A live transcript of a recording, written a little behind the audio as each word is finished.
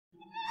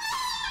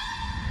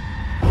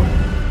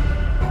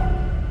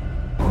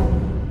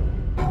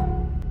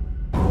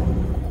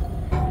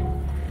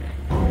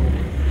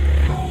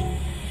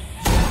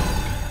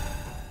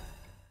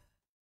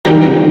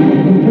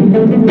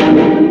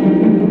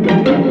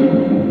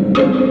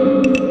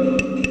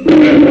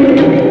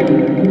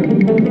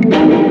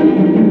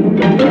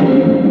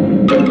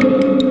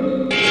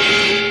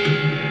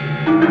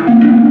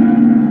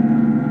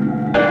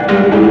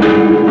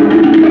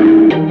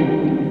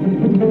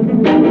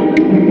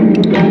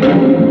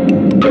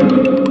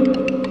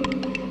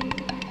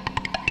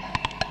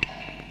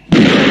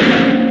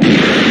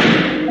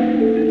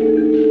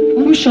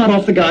Who shot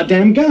off the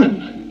goddamn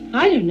gun?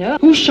 I don't know.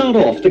 Who shot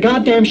off the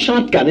goddamn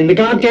shotgun in the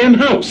goddamn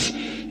house?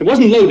 It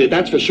wasn't loaded,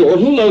 that's for sure.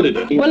 Who loaded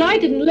it? Well, I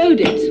didn't load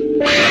it.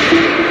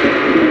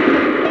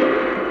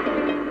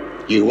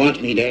 You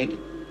want me dead?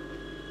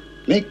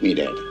 Make me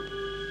dead.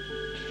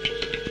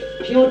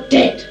 You're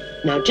dead.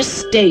 Now just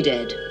stay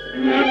dead.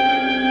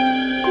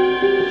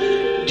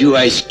 Do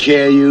I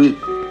scare you?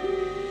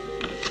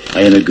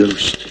 I am a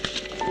ghost.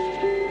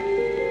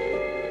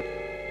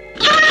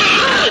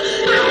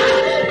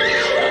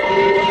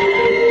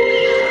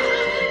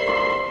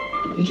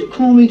 Did you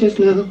call me just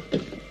now?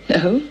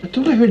 No. I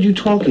thought I heard you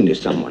talking to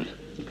someone.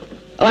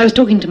 Oh, I was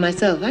talking to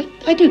myself.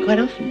 I do quite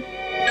often.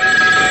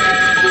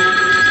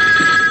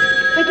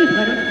 I do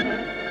quite often.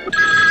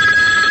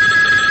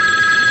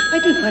 I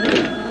do quite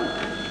often.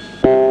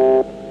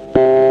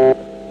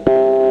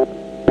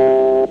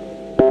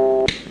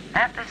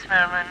 At this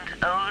moment,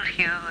 old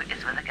Hugh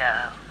is with a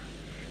girl.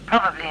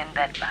 Probably in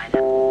bed by now.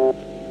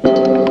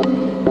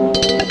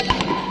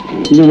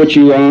 You know what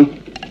you are?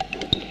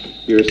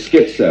 You're a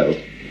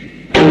schizo.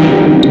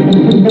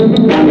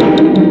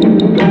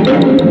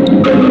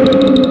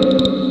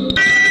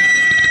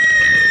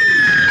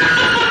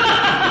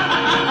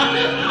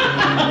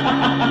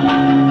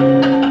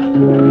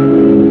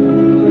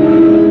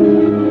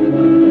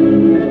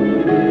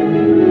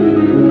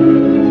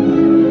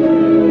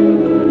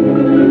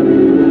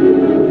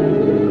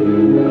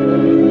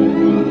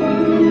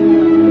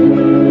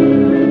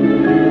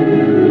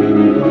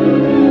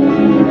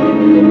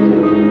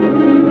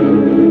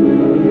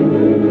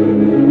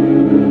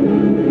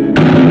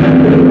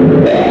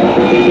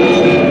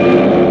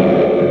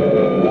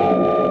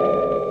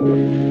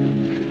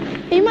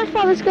 Are you my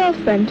father's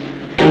girlfriend?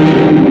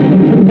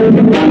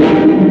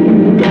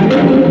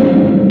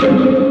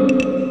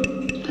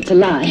 That's a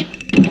lie.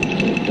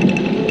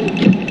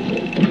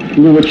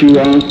 You know what you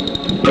are?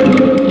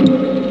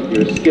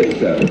 You're a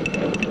schizo.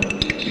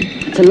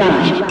 It's a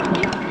lie.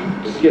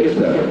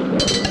 Schizo.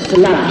 It's a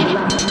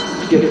lie.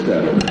 Schizo.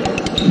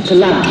 It's a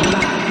lie.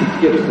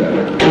 Schizo.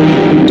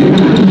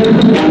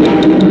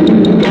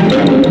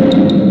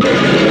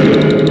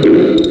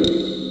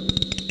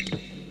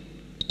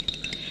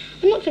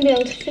 I'm not going to be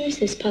able to finish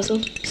this puzzle.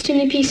 There's too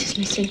many pieces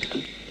missing.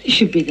 They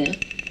should be there.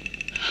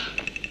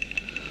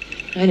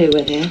 I know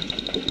where they are.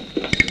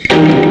 I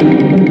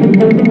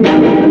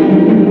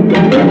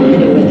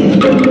know where they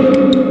are.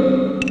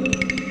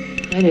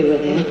 I know where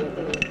they are.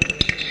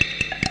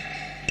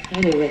 I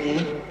know where they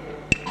are.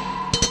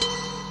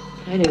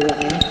 I know where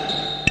they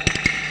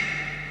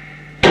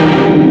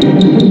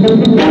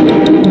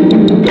are.